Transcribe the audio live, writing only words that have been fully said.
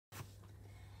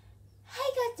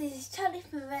this is Charlie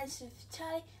from Adventures with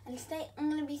Charlie, and today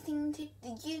I'm going to be singing to the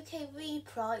UK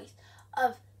reprise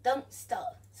of Don't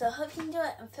Stop. So I hope you enjoy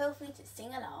it and feel free to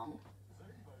sing along.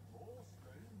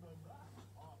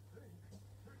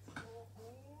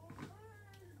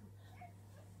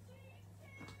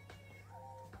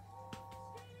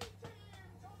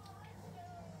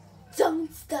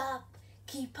 Don't stop,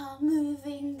 keep on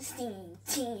moving, the steam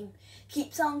team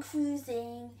keeps on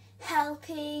cruising,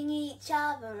 helping each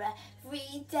other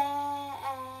every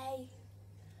day.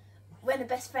 When a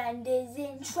best friend is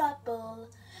in trouble,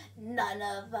 none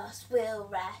of us will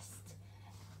rest.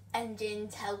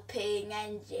 Engines helping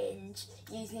engines,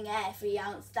 using every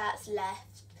ounce that's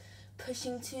left.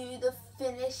 Pushing to the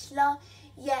finish line,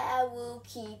 yeah, we'll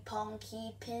keep on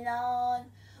keeping on.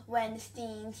 When the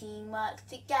steam team works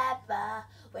together,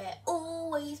 we're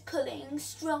always pulling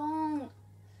strong.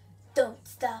 Don't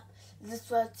stop, let's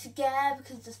work together,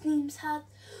 because the steam's hot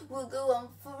will go on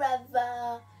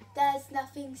forever. There's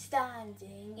nothing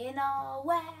standing in our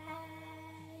way.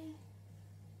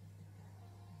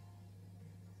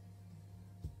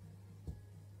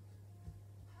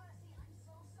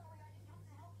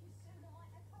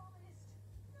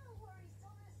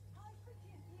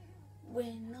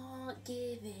 We're not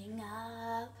giving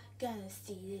up, gonna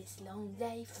see this long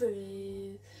day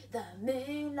through. The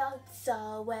moon lights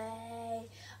our way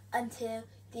until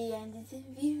the end is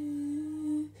in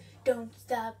view. Don't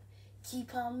stop,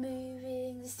 keep on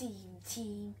moving, the steam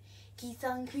team keeps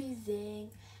on cruising,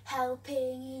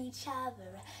 helping each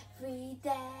other every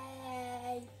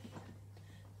day.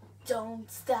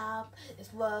 Don't stop,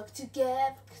 let's work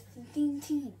together, because the steam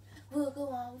team will go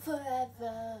on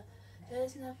forever.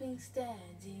 There's nothing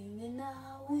standing in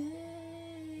our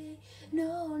way.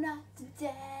 No, not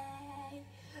today.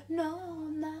 No,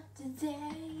 not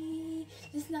today.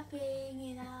 There's nothing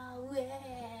in our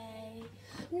way.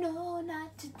 No,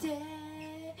 not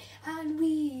today. And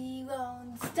we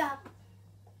won't stop.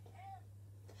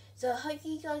 So I hope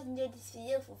you guys enjoyed this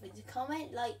video. Feel free to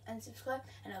comment, like and subscribe,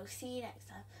 and I'll see you next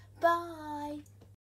time. Bye.